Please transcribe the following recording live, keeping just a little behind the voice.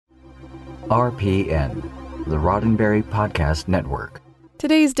RPN, the Roddenberry Podcast Network.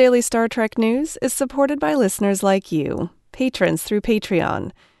 Today's Daily Star Trek news is supported by listeners like you, patrons through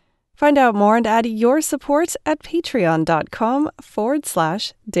Patreon. Find out more and add your support at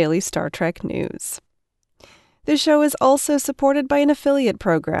patreon.com/Daily Star Trek News. This show is also supported by an affiliate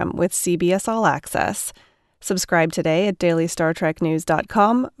program with CBS All Access. Subscribe today at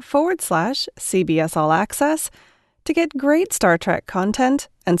dailystartreknews.com/CBS All Access to get great Star Trek content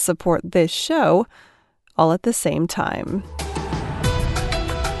and support this show all at the same time.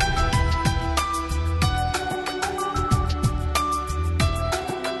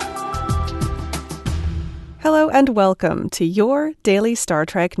 Hello and welcome to your Daily Star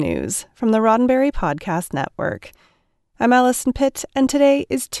Trek News from the Roddenberry Podcast Network. I'm Allison Pitt, and today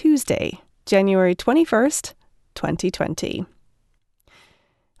is Tuesday, January 21st, 2020.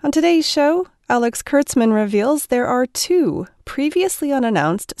 On today's show, Alex Kurtzman reveals there are 2 previously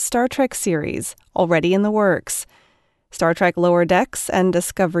unannounced Star Trek series already in the works. Star Trek Lower Decks and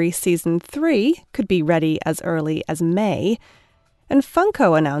Discovery Season 3 could be ready as early as May. And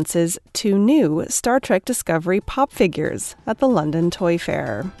Funko announces 2 new Star Trek Discovery pop figures at the London Toy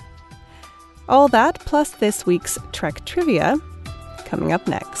Fair. All that plus this week's Trek trivia coming up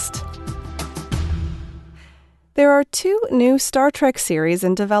next. There are 2 new Star Trek series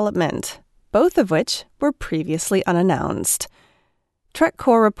in development, both of which were previously unannounced.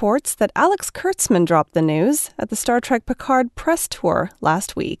 TrekCore reports that Alex Kurtzman dropped the news at the Star Trek Picard press tour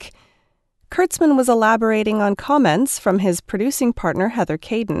last week. Kurtzman was elaborating on comments from his producing partner Heather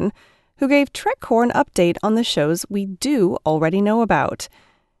Caden, who gave TrekCore an update on the shows we do already know about.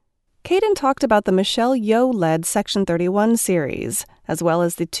 Caden talked about the Michelle Yeoh-led Section 31 series, as well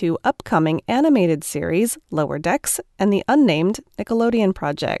as the 2 upcoming animated series, Lower Decks and the unnamed Nickelodeon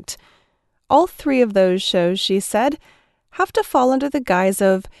project. All 3 of those shows, she said, have to fall under the guise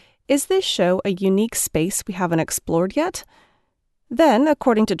of, is this show a unique space we haven't explored yet? Then,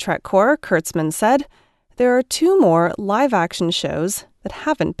 according to TrekCore, Kurtzman said, there are 2 more live-action shows that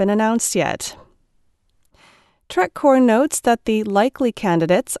haven't been announced yet. TrekCore notes that the likely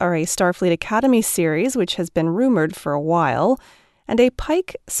candidates are a Starfleet Academy series, which has been rumored for a while, and a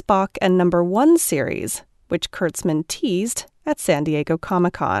Pike, Spock, and No. 1 series, which Kurtzman teased at San Diego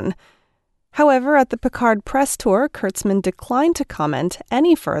Comic-Con. However, at the Picard press tour, Kurtzman declined to comment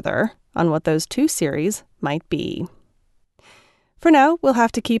any further on what those 2 series might be. For now, we'll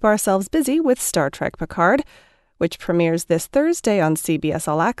have to keep ourselves busy with Star Trek Picard, which premieres this Thursday on CBS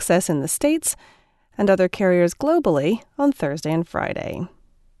All Access in the States and other carriers globally on Thursday and Friday.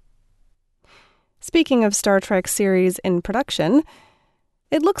 Speaking of Star Trek series in production,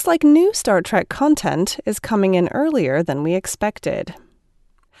 it looks like new Star Trek content is coming in earlier than we expected.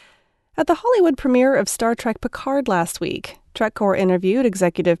 At the Hollywood premiere of Star Trek Picard last week, TrekCore interviewed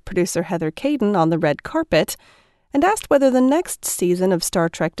executive producer Heather Caden on the red carpet and asked whether the next season of Star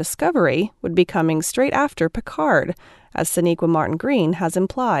Trek Discovery would be coming straight after Picard, as Sonequa Martin-Green has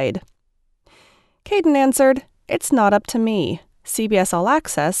implied. Caden answered, "It's not up to me. CBS All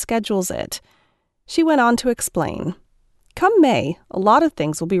Access schedules it." She went on to explain, "Come May, a lot of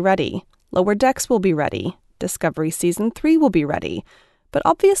things will be ready. Lower Decks will be ready. Discovery Season 3 will be ready. But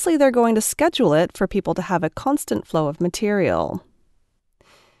obviously they're going to schedule it for people to have a constant flow of material."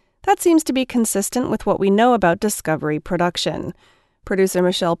 That seems to be consistent with what we know about Discovery production. Producer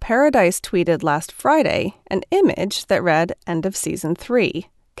Michelle Paradise tweeted last Friday an image that read, "End of Season 3,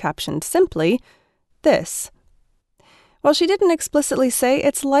 captioned simply, "This." While she didn't explicitly say,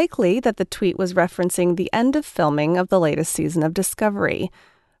 it's likely that the tweet was referencing the end of filming of the latest season of Discovery.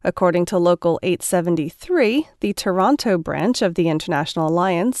 According to Local 873, the Toronto branch of the International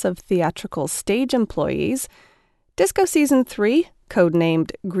Alliance of Theatrical Stage Employees, Disco Season 3,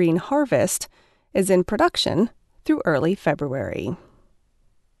 codenamed Green Harvest, is in production through early February.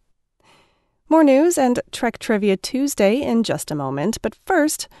 More news and Trek Trivia Tuesday in just a moment, but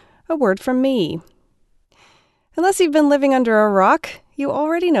first, a word from me. Unless you've been living under a rock, you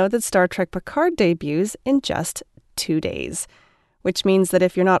already know that Star Trek Picard debuts in just 2 days, which means that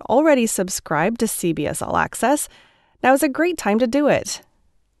if you're not already subscribed to CBS All Access, now is a great time to do it.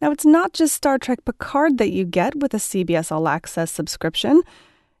 Now, it's not just Star Trek Picard that you get with a CBS All Access subscription.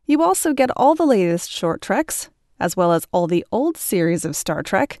 You also get all the latest short treks, as well as all the old series of Star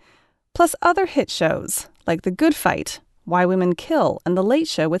Trek, plus other hit shows like The Good Fight, Why Women Kill, and The Late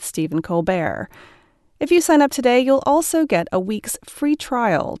Show with Stephen Colbert. If you sign up today, you'll also get a week's free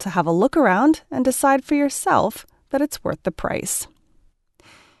trial to have a look around and decide for yourself that it's worth the price.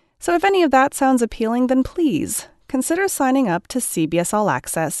 So if any of that sounds appealing, then please consider signing up to CBS All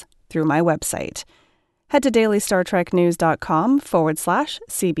Access through my website. Head to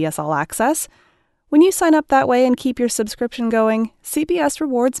dailystartreknews.com/CBS All Access. When you sign up that way and keep your subscription going, CBS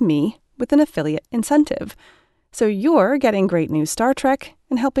rewards me with an affiliate incentive. So you're getting great new Star Trek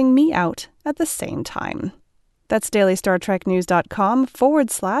and helping me out at the same time. That's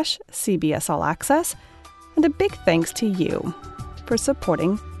dailystartreknews.com/CBS All Access. And a big thanks to you for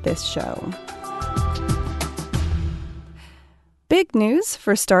supporting this show. Big news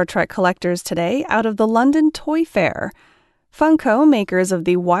for Star Trek collectors today out of the London Toy Fair. Funko, makers of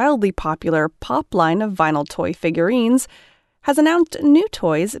the wildly popular Pop line of vinyl toy figurines, has announced new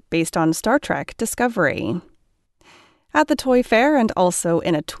toys based on Star Trek Discovery. At the Toy Fair and also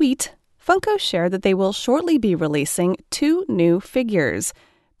in a tweet, Funko shared that they will shortly be releasing 2 new figures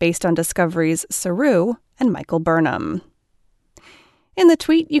based on Discovery's Saru and Michael Burnham. In the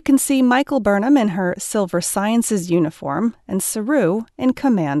tweet, you can see Michael Burnham in her Silver Sciences uniform and Saru in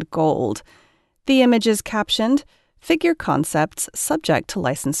Command Gold. The image is captioned, "Figure concepts subject to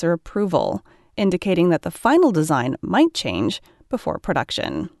licensor approval," indicating that the final design might change before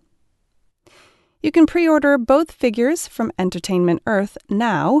production. You can pre-order both figures from Entertainment Earth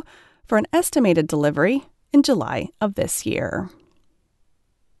now for an estimated delivery in July of this year.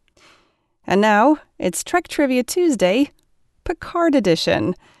 And now, it's Trek Trivia Tuesday, Picard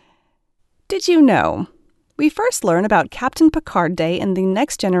Edition. Did you know? We first learn about Captain Picard Day in the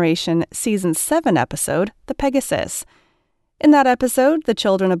Next Generation Season 7 episode, The Pegasus. In that episode, the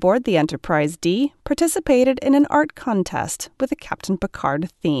children aboard the Enterprise D participated in an art contest with a Captain Picard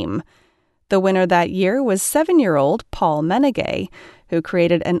theme. The winner that year was 7-year-old Paul Menegay, who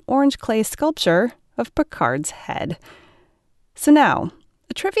created an orange clay sculpture of Picard's head. So now,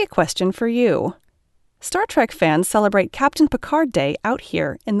 a trivia question for you. Star Trek fans celebrate Captain Picard Day out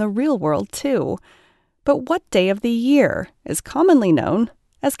here in the real world too. But what day of the year is commonly known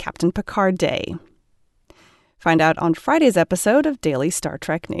as Captain Picard Day? Find out on Friday's episode of Daily Star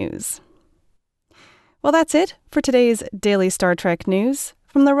Trek News. Well, that's it for today's Daily Star Trek News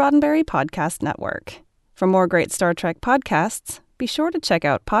from the Roddenberry Podcast Network. For more great Star Trek podcasts, be sure to check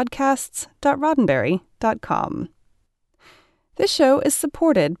out podcasts.roddenberry.com. This show is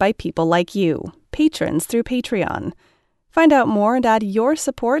supported by people like you, patrons through Patreon. Find out more and add your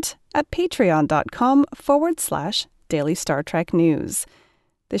support at patreon.com/Daily Star Trek News.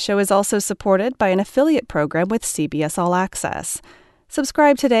 The show is also supported by an affiliate program with CBS All Access.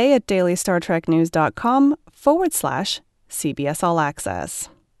 Subscribe today at dailystartreknews.com/CBS All Access.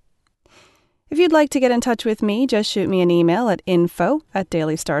 If you'd like to get in touch with me, just shoot me an email at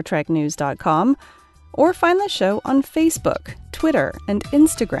info@dailystartreknews.com or find the show on Facebook, Twitter, and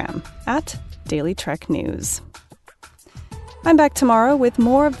Instagram at Daily Trek News. I'm back tomorrow with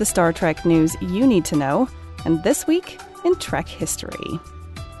more of the Star Trek news you need to know, and this week in Trek history.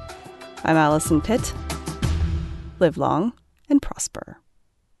 I'm Allison Pitt. Live long and prosper.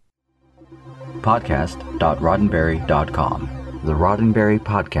 Podcast.roddenberry.com, the Roddenberry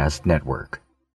Podcast Network.